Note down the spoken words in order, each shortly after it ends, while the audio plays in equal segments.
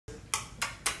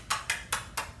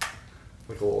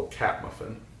Like a little cat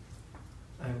muffin.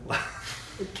 A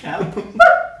cat?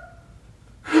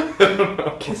 I don't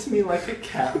know. Kiss me like a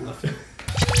cat muffin.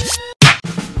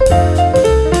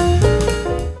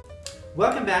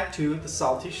 Welcome back to The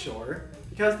Salty Shore.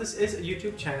 Because this is a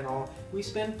YouTube channel, we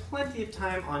spend plenty of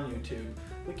time on YouTube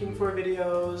looking for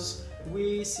videos.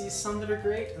 We see some that are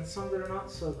great and some that are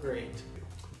not so great.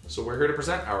 So we're here to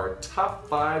present our top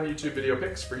 5 YouTube video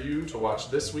picks for you to watch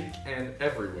this week and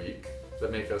every week that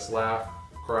make us laugh,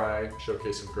 cry,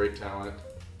 showcase some great talent.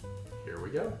 Here we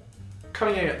go.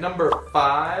 Coming in at number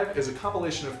 5 is a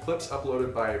compilation of clips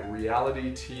uploaded by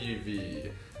Reality TV.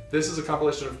 This is a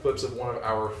compilation of clips of one of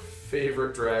our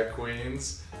favorite drag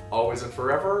queens, always and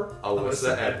forever,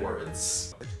 Alyssa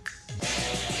Edwards.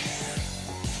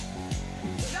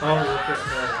 Oh, look at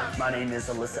her. My name is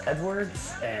Alyssa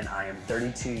Edwards, and I am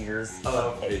 32 years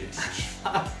of age.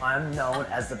 I'm known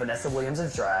as the Vanessa Williams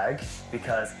of drag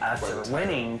because after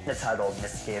winning the title of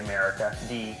Miss Gay America,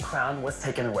 the crown was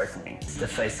taken away from me. It's the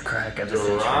face crack of the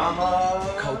century.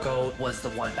 Coco was the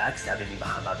one backstabbing me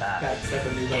behind my back.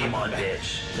 Game on,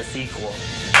 bitch. The sequel.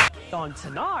 On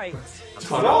tonight,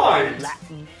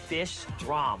 Latin fish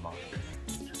drama.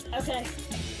 Okay.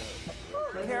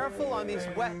 Careful on these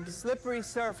wet, slippery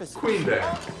surfaces. Queen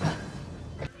Bear.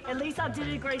 At least I did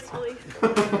it gracefully.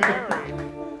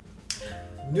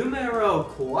 Numero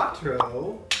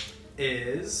cuatro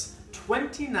is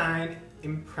 29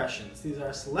 impressions. These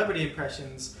are celebrity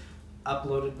impressions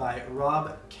uploaded by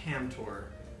Rob Cantor.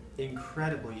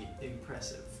 Incredibly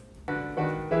impressive.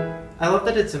 I love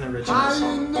that it's an original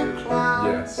song.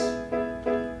 Yes.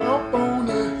 Up on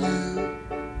the hill.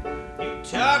 You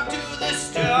talk to the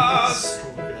stars, So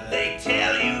good. they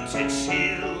tell you to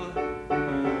chill.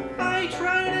 I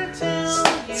try to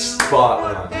tell you Spot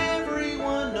what on.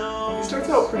 everyone He knows. starts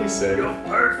out pretty safe.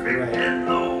 Perfect Right. in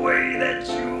the way that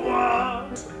you are.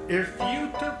 If you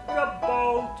took a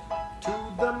boat to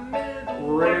the middle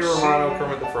Ray ocean Romano,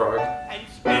 Kermit the Frog. and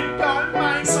spent all my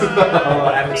money,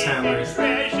 Oh, Adam Sandler's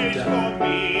treasures done. for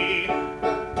me.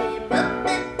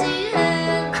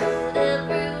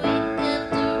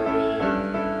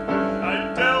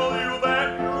 I tell you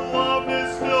that your love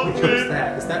is still Who's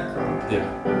that? Is that Crump? Yeah.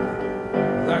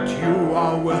 That you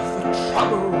are worth the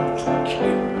trouble to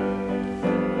keep.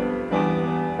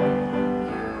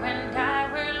 And I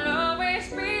will always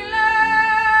belong.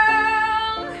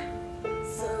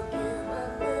 So give a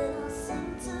little sing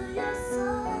to your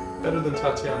soul. Better than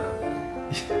Tatiana.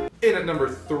 In at number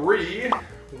 3,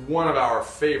 one of our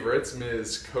favorites,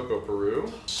 Ms. Coco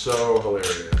Peru. So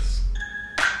hilarious.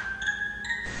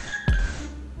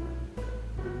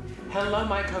 Hello,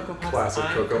 my Cocoa Puffs. Classic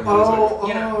I'm Coco music. Oh,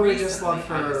 You know, oh, we just recently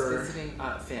love I was her. visiting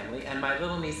family, and my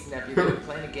little niece and nephew were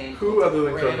playing a game Who called other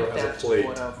than Grand Coco has a Theft plate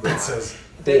Auto that 5. says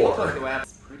They look 4? like the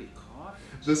apps. Pretty coffee.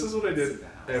 This is what I did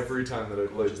every time that I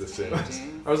played The Sims.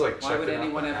 I was like, Why check would it out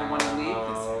anyone the ever want to leave?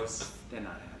 house. 'Cause they're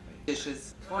not happy.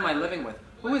 Dishes. Who am I living with?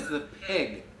 Who is the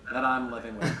pig that I'm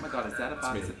living with? Oh my God, is that a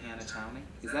box me. of panettone?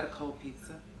 Is that a cold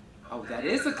pizza? Oh, that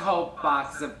is a cold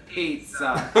box of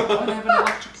pizza. Oh, and I have an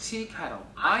electric tea kettle.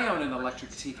 I own an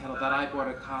electric tea kettle that I bought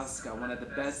at Costco. One of the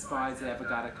best buys I ever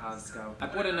got at Costco. I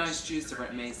bought a nice juicer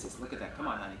at Macy's. Look at that. Come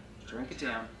on, honey. Drink it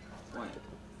down. Wait.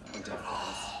 That went down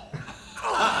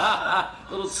fast.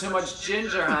 A little too much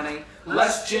ginger, honey.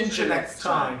 Less ginger next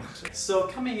time. So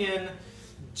coming in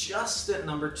just at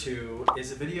number 2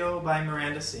 is a video by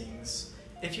Miranda Sings.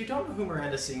 If you don't know who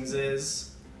Miranda Sings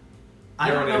is, I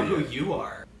You're don't know an who idiot. you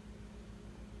are.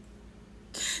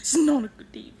 It's not a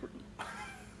good day for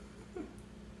me.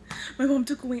 My mom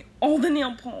took away all the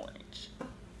nail polish.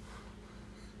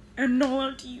 I'm not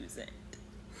allowed to use it.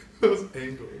 Those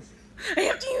angles. I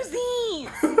have to use these.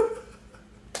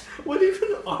 What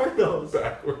even are those?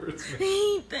 Backwards. I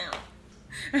hate them.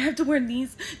 I have to wear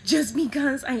these just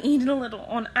because I ate it a little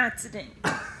on accident.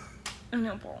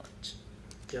 Nail polish.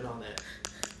 Get on it.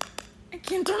 I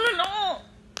can't turn it off.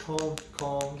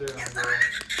 Calm down.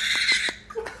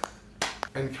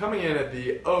 And coming in at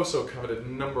the oh-so-coveted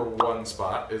number 1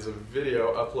 spot is a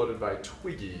video uploaded by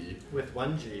Twiggy With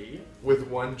 1G. with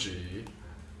 1G,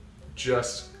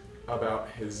 just about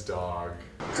his dog.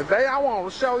 Today I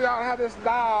want to show y'all how this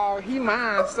dog, he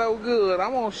minds so good. I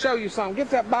want to show you something. Get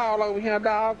that ball over here,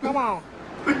 dog. Come on.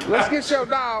 Let's get your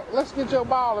dog. Let's get your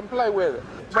ball and play with it.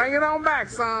 Bring it on back,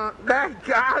 son. That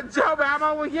guy, Joby, I'm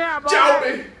over here, boy.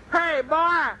 Joby! Hey,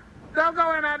 boy. Don't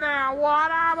go in that damn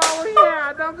water. I'm over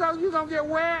here. Don't go. You gonna get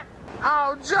wet.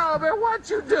 Oh, Joby, what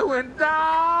you doing,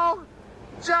 dog?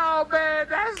 Joby,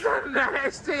 that's the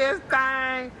nastiest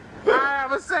thing I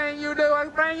ever seen you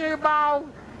do. Bring your ball.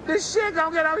 This shit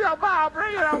gonna get on your ball.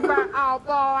 Bring it on back. Oh,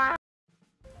 boy.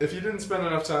 If you didn't spend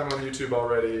enough time on YouTube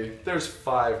already, there's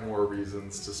 5 more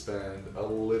reasons to spend a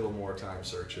little more time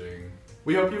searching.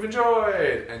 We hope you've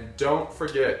enjoyed, and don't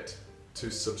forget to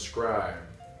subscribe,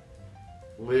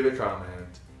 leave a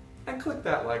comment, and click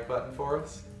that like button for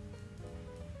us.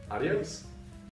 Adios.